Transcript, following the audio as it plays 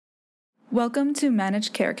Welcome to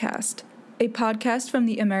Managed Carecast, a podcast from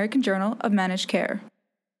the American Journal of Managed Care.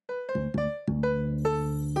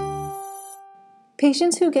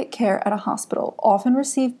 Patients who get care at a hospital often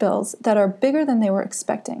receive bills that are bigger than they were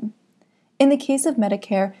expecting. In the case of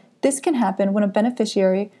Medicare, this can happen when a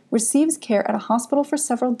beneficiary receives care at a hospital for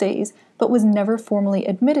several days but was never formally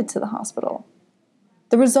admitted to the hospital.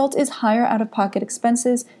 The result is higher out-of-pocket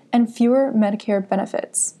expenses and fewer Medicare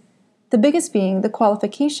benefits. The biggest being the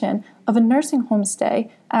qualification of a nursing home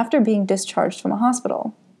stay after being discharged from a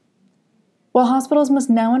hospital. While hospitals must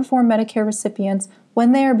now inform Medicare recipients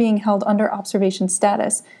when they are being held under observation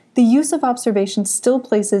status, the use of observation still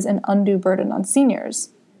places an undue burden on seniors.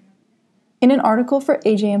 In an article for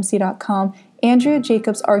AJMC.com, Andrea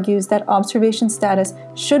Jacobs argues that observation status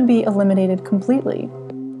should be eliminated completely.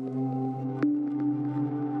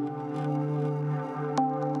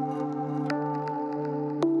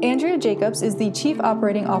 Andrea Jacobs is the Chief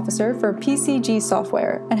Operating Officer for PCG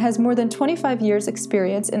Software and has more than 25 years'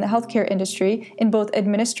 experience in the healthcare industry in both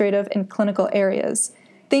administrative and clinical areas.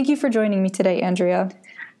 Thank you for joining me today, Andrea.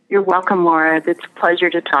 You're welcome, Laura. It's a pleasure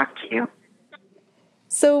to talk to you.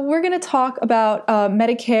 So we're going to talk about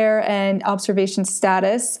Medicare and observation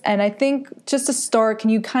status. And I think just to start, can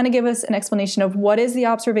you kind of give us an explanation of what is the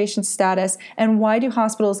observation status and why do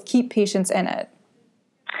hospitals keep patients in it?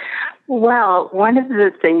 Well, one of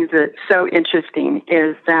the things that's so interesting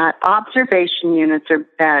is that observation units or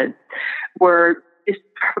beds were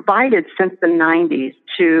provided since the 90s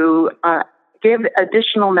to give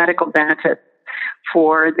additional medical benefits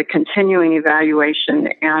for the continuing evaluation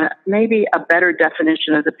and maybe a better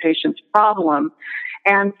definition of the patient's problem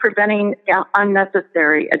and preventing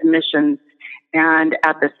unnecessary admissions. And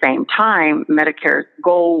at the same time, Medicare's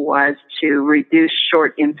goal was to reduce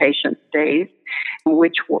short inpatient stays,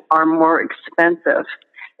 which are more expensive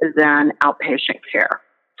than outpatient care.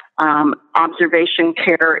 Observation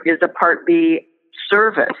care is a Part B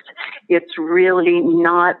service. It's really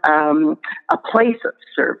not a place of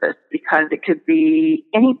service because it could be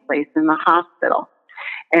any place in the hospital.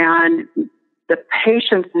 And the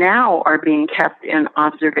patients now are being kept in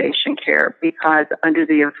observation care because under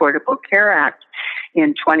the Affordable Care Act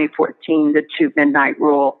in 2014, the Two-Midnight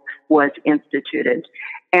Rule was instituted.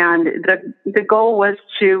 And the goal was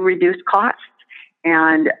to reduce costs.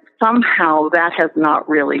 And somehow that has not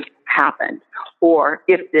really happened. Or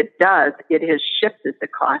if it does, it has shifted the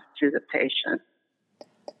cost to the patient.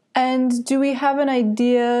 And do we have an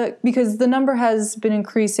idea, because the number has been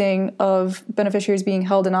increasing of beneficiaries being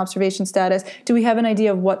held in observation status, do we have an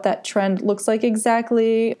idea of what that trend looks like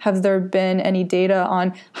exactly? Have there been any data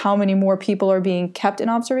on how many more people are being kept in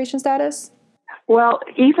observation status? Well,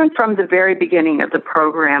 even from the very beginning of the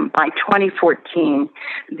program, by 2014,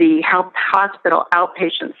 the hospital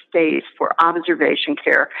outpatient stays for observation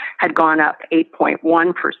care had gone up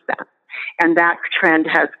 8.1%. And that trend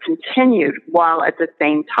has continued, while at the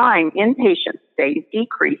same time, inpatient stays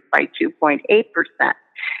decreased by 2.8%.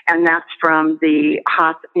 And that's from the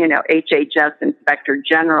HHS Inspector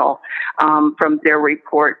General from their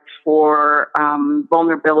report for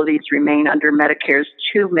vulnerabilities remain under Medicare's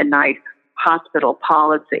Two-Midnight hospital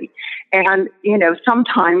policy. And,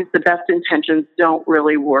 sometimes the best intentions don't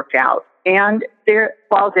really work out. And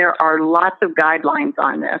while there are lots of guidelines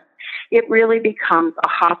on this, it really becomes a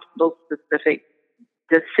hospital-specific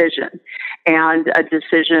decision, and a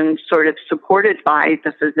decision sort of supported by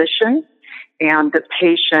the physician and the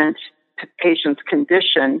patient's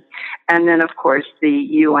condition, and then, of course, the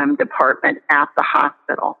department at the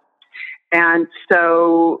hospital. And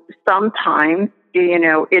so sometimes,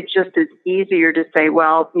 it just is easier to say,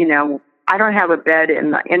 well, I don't have a bed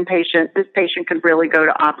in the inpatient. This patient could really go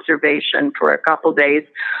to observation for a couple days.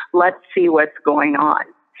 Let's see what's going on.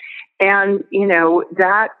 And,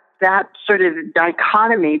 that sort of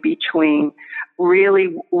dichotomy between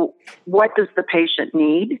really what does the patient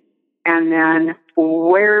need and then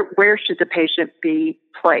where should the patient be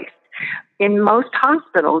placed. In most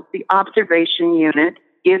hospitals, the observation unit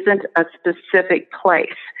isn't a specific place.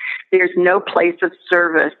 There's no place of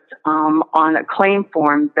service on a claim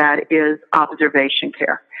form that is observation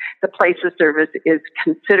care. The place of service is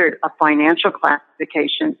considered a financial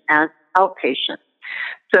classification as outpatient.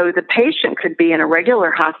 So the patient could be in a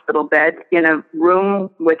regular hospital bed in a room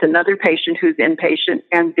with another patient who's inpatient,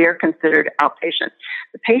 and they're considered outpatient.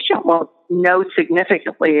 The patient won't know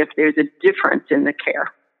significantly if there's a difference in the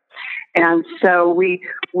care. And so we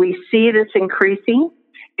see this increasing.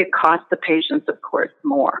 It costs the patients, of course,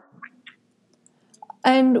 more.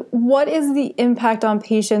 And what is the impact on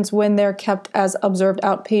patients when they're kept as observed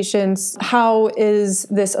outpatients? How is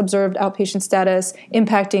this observed outpatient status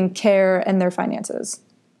impacting care and their finances?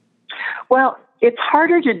 Well, it's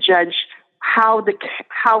harder to judge how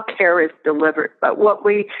care is delivered, but what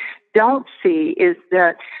we don't see is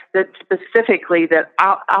that specifically that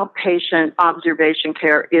outpatient observation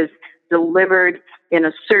care is delivered in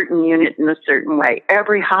a certain unit in a certain way.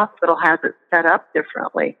 Every hospital has it set up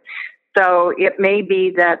differently. So it may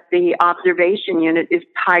be that the observation unit is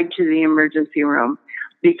tied to the emergency room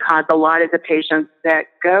because a lot of the patients that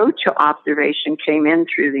go to observation came in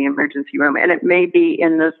through the emergency room, and it may be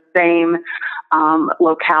in the same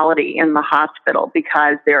locality in the hospital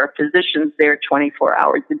because there are physicians there 24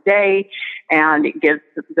 hours a day, and it gives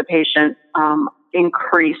the patient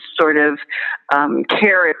increased sort of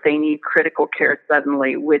care if they need critical care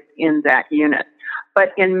suddenly within that unit.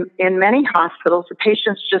 But in many hospitals, the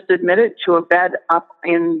patient's just admitted to a bed up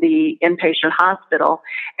in the inpatient hospital,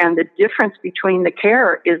 and the difference between the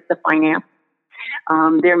care is the finance.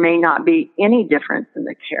 There may not be any difference in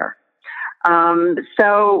the care.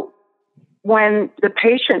 So when the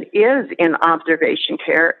patient is in observation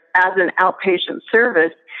care as an outpatient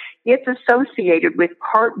service, it's associated with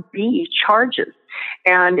Part B charges.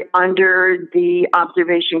 And under the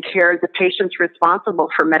observation care, the patient's responsible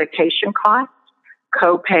for medication costs,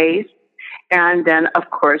 co-pays, and then, of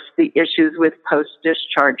course, the issues with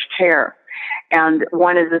post-discharge care. And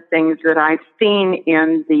one of the things that I've seen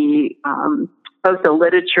in the both the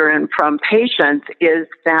literature and from patients is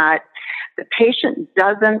that the patient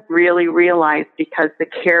doesn't really realize, because the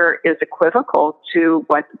care is equivocal to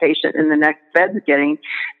what the patient in the next bed is getting,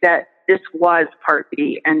 that this was Part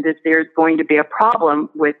B and that there's going to be a problem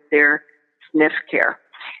with their SNF care.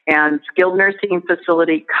 And skilled nursing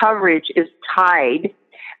facility coverage is tied,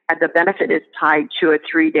 and the benefit is tied to a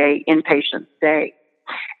 3-day inpatient stay.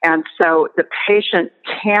 And so the patient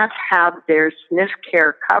can't have their SNF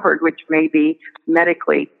care covered, which may be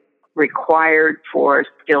medically required for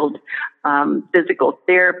skilled physical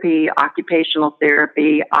therapy, occupational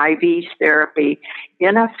therapy, IV therapy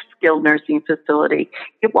in a skilled nursing facility.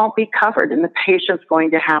 It won't be covered, and the patient's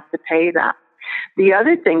going to have to pay that. The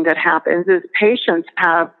other thing that happens is patients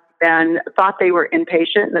have thought they were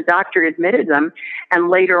inpatient, and the doctor admitted them, and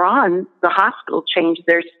later on, the hospital changed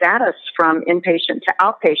their status from inpatient to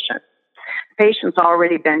outpatient. The patient's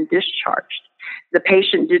already been discharged. The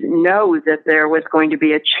patient didn't know that there was going to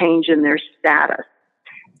be a change in their status,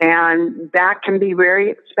 and that can be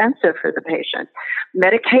very expensive for the patient.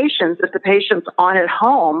 Medications that the patient's on at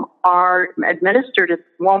home are administered,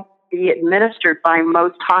 won't be administered by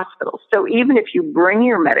most hospitals. So even if you bring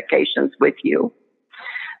your medications with you,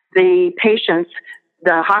 the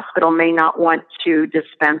hospital may not want to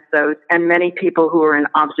dispense those. And many people who are in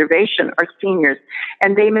observation are seniors,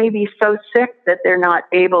 and they may be so sick that they're not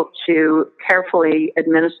able to carefully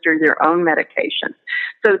administer their own medication.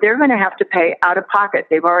 So they're going to have to pay out of pocket.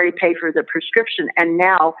 They've already paid for the prescription, and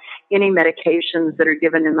now any medications that are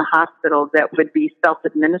given in the hospital that would be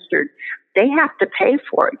self-administered, they have to pay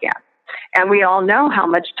for again. And we all know how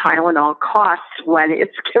much Tylenol costs when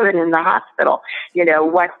it's given in the hospital. You know,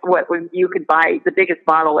 what you could buy the biggest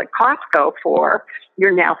bottle at Costco for,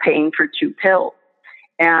 you're now paying for 2 pills.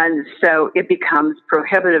 And so it becomes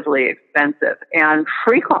prohibitively expensive. And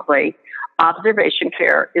frequently, observation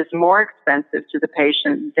care is more expensive to the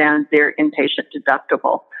patient than their inpatient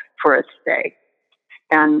deductible for a stay.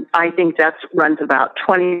 And I think that runs about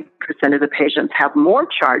 20% of the patients have more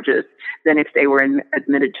charges than if they were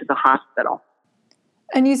admitted to the hospital.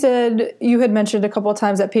 And you had mentioned a couple of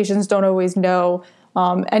times that patients don't always know,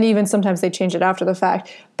 and even sometimes they change it after the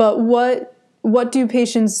fact. But what do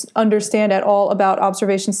patients understand at all about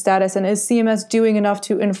observation status? And is CMS doing enough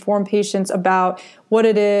to inform patients about what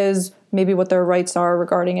it is, maybe what their rights are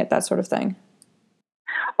regarding it, that sort of thing?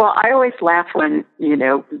 Well, I always laugh when,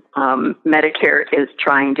 Medicare is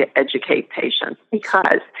trying to educate patients,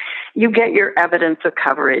 because you get your evidence of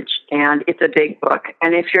coverage and it's a big book.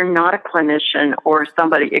 And if you're not a clinician or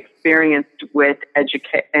somebody experienced with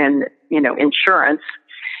insurance,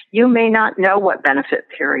 you may not know what benefit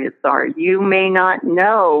periods are. You may not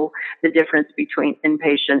know the difference between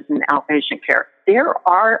inpatient and outpatient care. There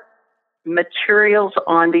are materials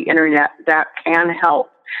on the internet that can help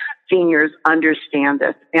seniors understand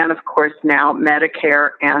this. And of course, now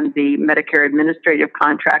Medicare and the Medicare administrative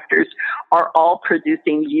contractors are all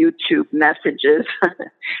producing YouTube messages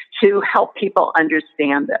to help people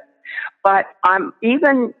understand this. But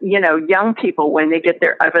even, young people, when they get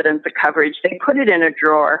their evidence of coverage, they put it in a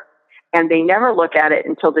drawer and they never look at it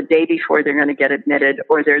until the day before they're going to get admitted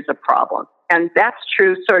or there's a problem. And that's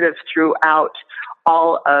true sort of throughout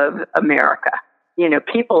all of America.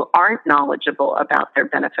 People aren't knowledgeable about their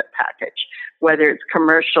benefit package, whether it's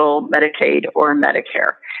commercial, Medicaid, or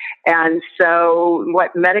Medicare. And so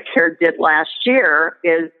what Medicare did last year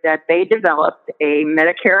is that they developed a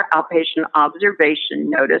Medicare outpatient observation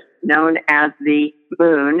notice known as the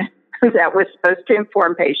MOON that was supposed to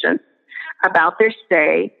inform patients about their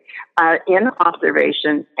stay in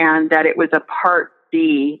observation, and that it was a Part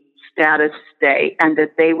B status stay and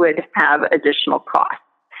that they would have additional costs.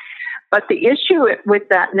 But the issue with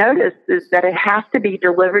that notice is that it has to be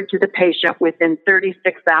delivered to the patient within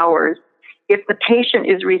 36 hours if the patient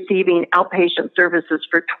is receiving outpatient services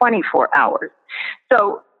for 24 hours.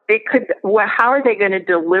 So how are they going to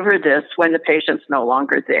deliver this when the patient's no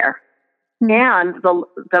longer there? Mm-hmm. And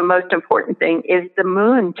the most important thing is the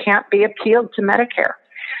MOON can't be appealed to Medicare.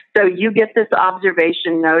 So you get this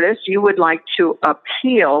observation notice, you would like to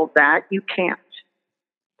appeal that, you can't.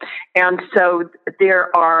 And so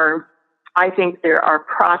I think there are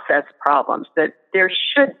process problems, that there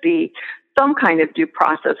should be some kind of due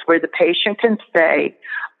process where the patient can say,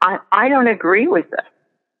 I don't agree with this.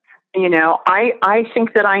 I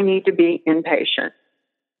think that I need to be inpatient.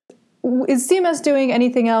 Is CMS doing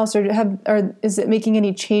anything else, or is it making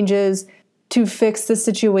any changes to fix the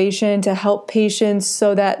situation to help patients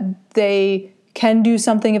so that they can do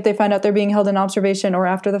something if they find out they're being held in observation or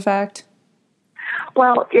after the fact?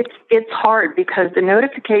 Well, it's hard because the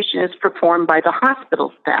notification is performed by the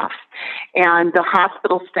hospital staff, and the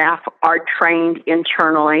hospital staff are trained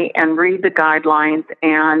internally and read the guidelines.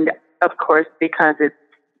 And of course, because it's,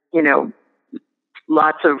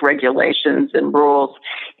 lots of regulations and rules,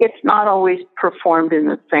 it's not always performed in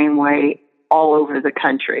the same way all over the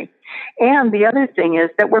country. And the other thing is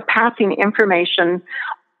that we're passing information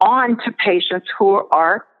on to patients who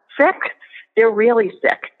are sick. They're really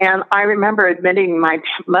sick. And I remember admitting my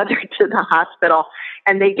mother to the hospital,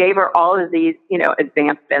 and they gave her all of these,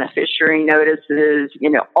 advanced beneficiary notices,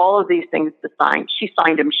 all of these things to sign. She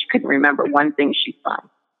signed them. She couldn't remember one thing she signed.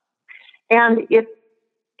 And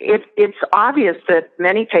it's obvious that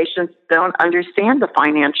many patients don't understand the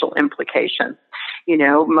financial implications.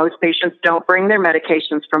 Most patients don't bring their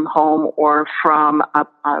medications from home or from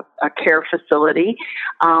a care facility,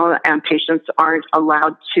 and patients aren't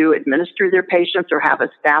allowed to administer their patients or have a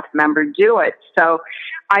staff member do it. So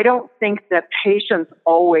I don't think that patients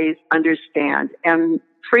always understand, and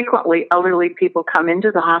frequently elderly people come into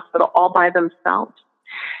the hospital all by themselves.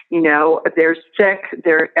 They're sick,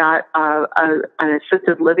 they're at an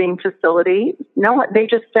assisted living facility. No, they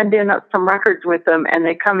just send in some records with them and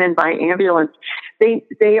they come in by ambulance.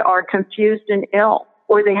 They are confused and ill,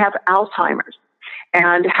 or they have Alzheimer's.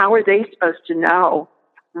 And how are they supposed to know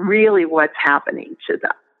really what's happening to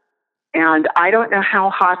them? And I don't know how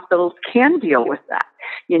hospitals can deal with that.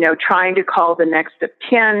 Trying to call the next of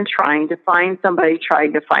kin, trying to find somebody,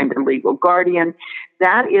 trying to find a legal guardian.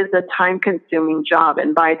 That is a time-consuming job.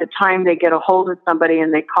 And by the time they get a hold of somebody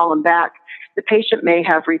and they call them back, the patient may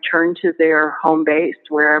have returned to their home base,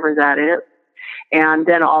 wherever that is. And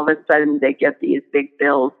then all of a sudden they get these big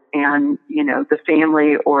bills, and, the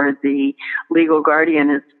family or the legal guardian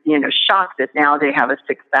is, shocked that now they have a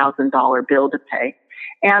 $6,000 bill to pay.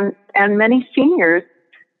 And many seniors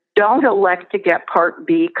don't elect to get Part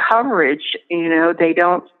B coverage. They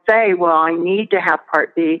don't say, well, I need to have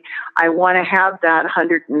Part B. I want to have that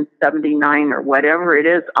 $179 or whatever it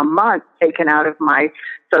is a month taken out of my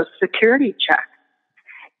Social Security check.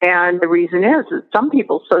 And the reason is that some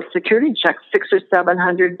people's Social Security checks $600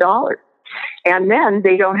 or $700, and then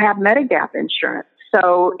they don't have Medigap insurance.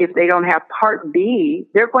 So if they don't have Part B,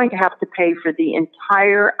 they're going to have to pay for the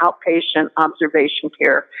entire outpatient observation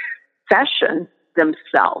care session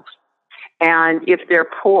themselves. And if they're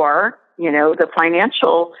poor, the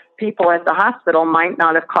financial people at the hospital might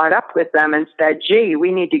not have caught up with them and said, gee,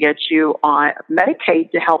 we need to get you on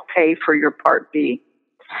Medicaid to help pay for your Part B.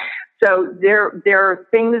 So there are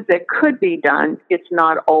things that could be done. It's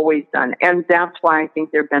not always done. And that's why I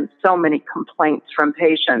think there have been so many complaints from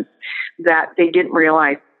patients that they didn't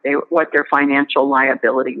realize what their financial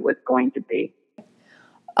liability was going to be.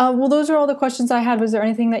 Well, those are all the questions I had. Was there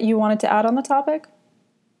anything that you wanted to add on the topic?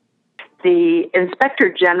 The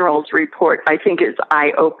Inspector General's report, I think, is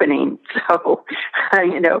eye-opening. So,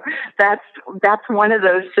 that's one of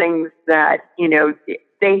those things that,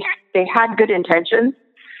 they had good intentions,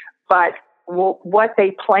 but what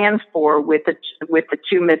they planned for with the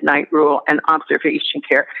 2 midnight rule and observation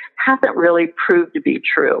care hasn't really proved to be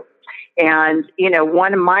true. And,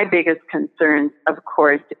 one of my biggest concerns, of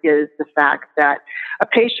course, is the fact that a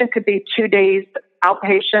patient could be 2 days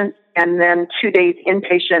outpatient and then 2 days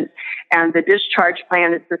inpatient. And the discharge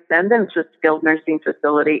plan is to send them to a skilled nursing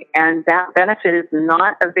facility. And that benefit is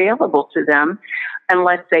not available to them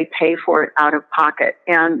unless they pay for it out of pocket.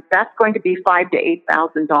 And that's going to be $5,000 to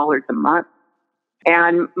 $8,000 a month.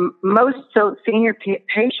 And most senior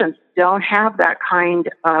patients don't have that kind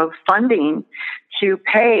of funding to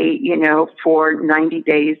pay, for 90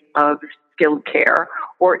 days of skilled care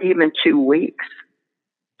or even 2 weeks.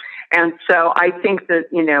 And so I think that,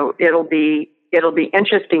 it'll be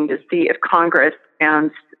interesting to see if Congress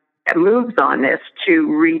moves on this to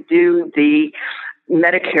redo the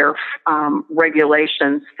Medicare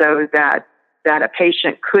regulations so that a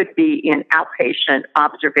patient could be in outpatient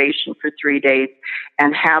observation for 3 days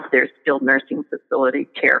and have their skilled nursing facility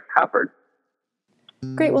care covered.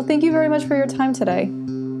 Great. Well, thank you very much for your time today.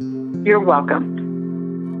 You're welcome.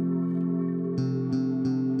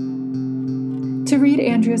 To read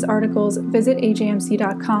Andrea's articles, visit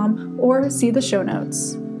ajmc.com or see the show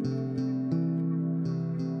notes.